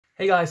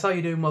Hey guys, how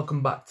you doing?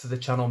 Welcome back to the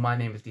channel. My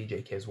name is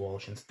DJ Kiz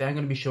Walsh, and today I'm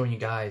going to be showing you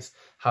guys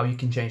how you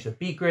can change the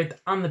beat grid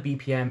and the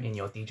BPM in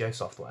your DJ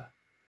software.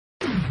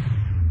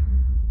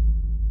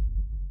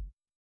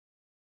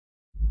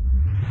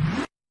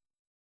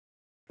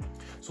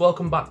 So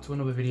welcome back to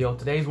another video.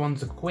 Today's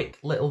one's a quick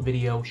little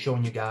video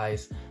showing you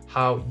guys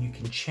how you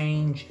can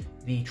change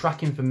the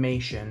track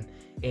information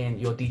in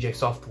your DJ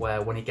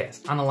software when it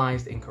gets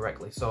analyzed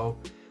incorrectly. So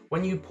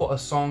when you put a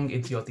song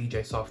into your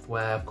DJ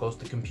software, of course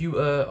the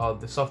computer or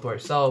the software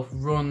itself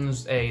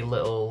runs a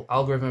little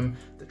algorithm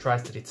that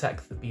tries to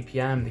detect the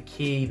BPM, the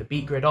key, the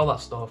beat grid, all that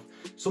stuff.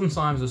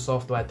 Sometimes the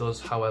software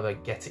does, however,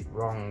 get it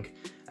wrong.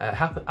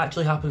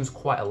 Actually happens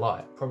quite a lot.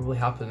 It probably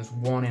happens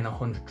 1 in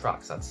 100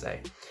 tracks, I'd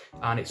say.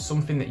 And it's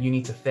something that you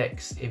need to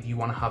fix if you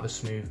want to have a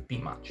smooth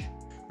beat match.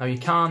 Now you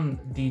can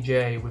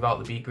DJ without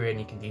the beat grid and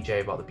you can DJ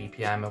without the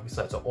BPM.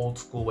 Obviously that's an old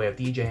school way of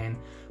DJing,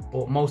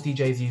 but most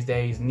DJs these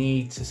days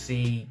need to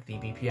see the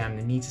BPM,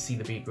 they need to see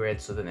the beat grid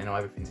so that they know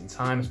everything's in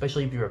time,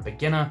 especially if you're a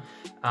beginner.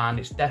 And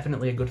it's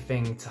definitely a good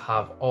thing to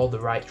have all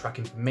the right track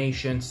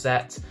information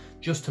set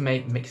just to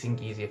make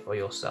mixing easier for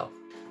yourself.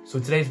 So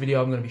in today's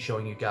video, I'm going to be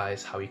showing you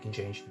guys how you can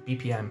change the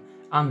BPM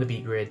and the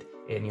beat grid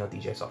in your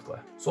DJ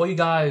software. So all you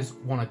guys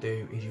want to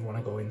do is you want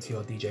to go into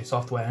your DJ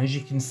software, and as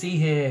you can see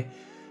here,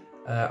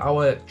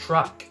 our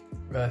track,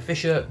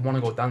 Fisher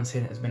Wanna Go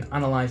Dancing, has been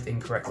analysed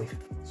incorrectly.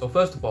 So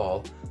first of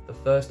all, the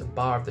first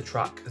bar of the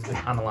track has been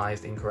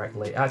analysed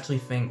incorrectly. It actually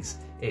thinks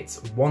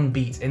it's 1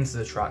 beat into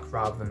the track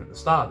rather than at the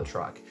start of the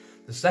track.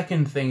 The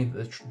second thing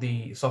that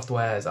the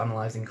software is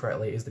analysed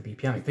incorrectly is the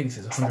BPM. It thinks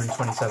it's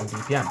 127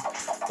 BPM.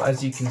 But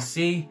as you can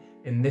see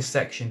in this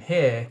section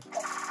here,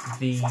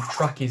 the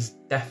track is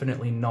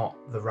definitely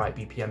not the right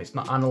BPM. It's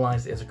not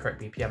analysed as a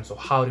correct BPM. So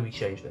how do we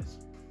change this?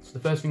 So the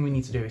first thing we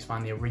need to do is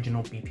find the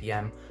original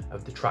BPM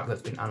of the track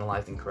that's been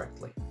analysed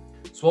incorrectly.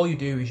 So all you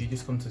do is you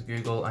just come to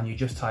Google and you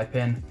just type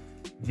in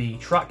the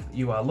track that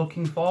you are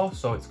looking for.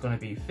 So it's going to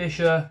be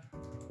Fisher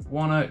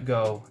Wanna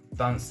Go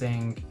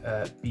Dancing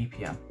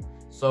BPM.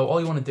 So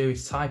all you want to do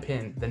is type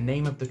in the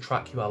name of the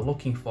track you are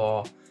looking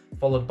for,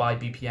 followed by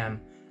BPM.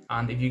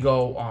 And if you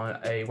go on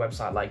a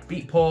website like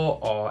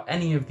Beatport or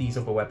any of these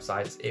other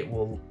websites, it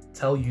will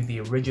tell you the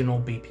original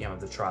BPM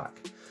of the track.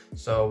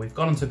 So we've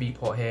gone onto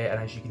Beatport here,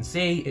 and as you can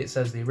see, it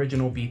says the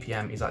original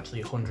BPM is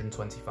actually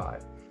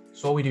 125.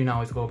 So all we do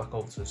now is go back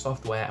over to the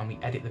software and we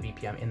edit the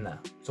BPM in there.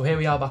 So here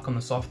we are back on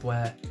the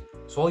software.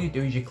 So all you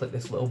do is you click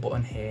this little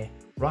button here,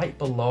 right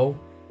below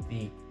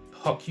the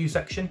hot cue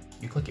section.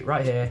 You click it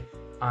right here,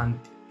 and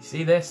you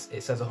see this?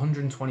 It says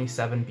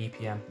 127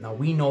 BPM. Now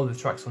we know the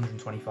track's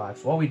 125,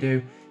 so all we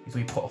do is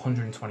we put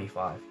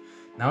 125.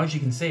 Now as you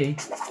can see,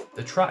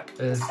 the track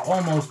has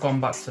almost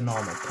gone back to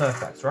normal.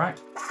 Perfect, right?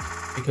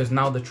 Because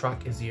now the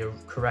track is the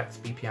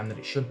correct BPM that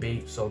it should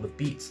be, so the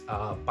beats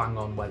are bang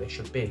on where they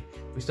should be.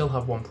 We still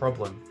have one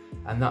problem,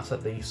 and that's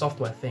that the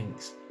software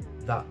thinks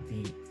that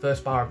the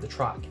first bar of the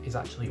track is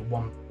actually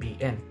 1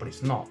 beat in, but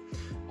it's not.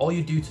 All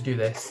you do to do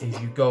this is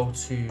you go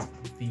to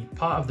the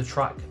part of the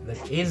track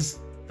that is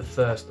the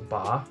first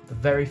bar, the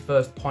very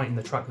first point in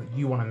the track that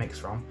you want to mix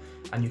from,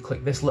 and you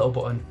click this little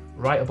button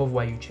right above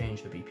where you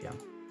change the BPM.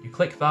 You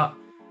click that,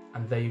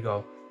 and there you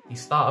go. The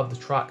start of the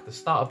track, the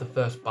start of the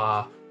first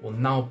bar, will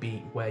now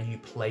be where you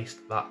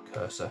placed that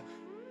cursor.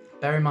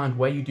 Bear in mind,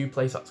 where you do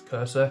place that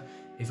cursor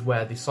is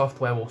where the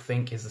software will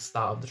think is the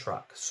start of the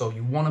track. So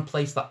you want to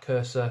place that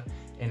cursor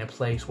in a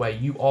place where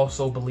you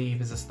also believe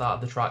is the start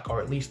of the track,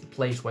 or at least the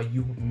place where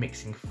you were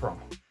mixing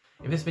from.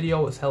 If this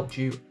video has helped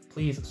you,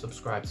 please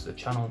subscribe to the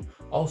channel.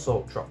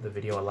 Also drop the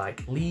video a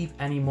like, leave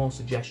any more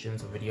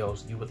suggestions of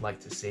videos you would like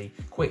to see,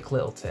 quick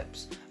little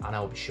tips, and I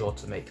will be sure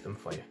to make them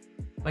for you.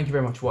 Thank you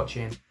very much for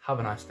watching, have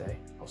a nice day,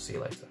 I'll see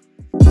you later.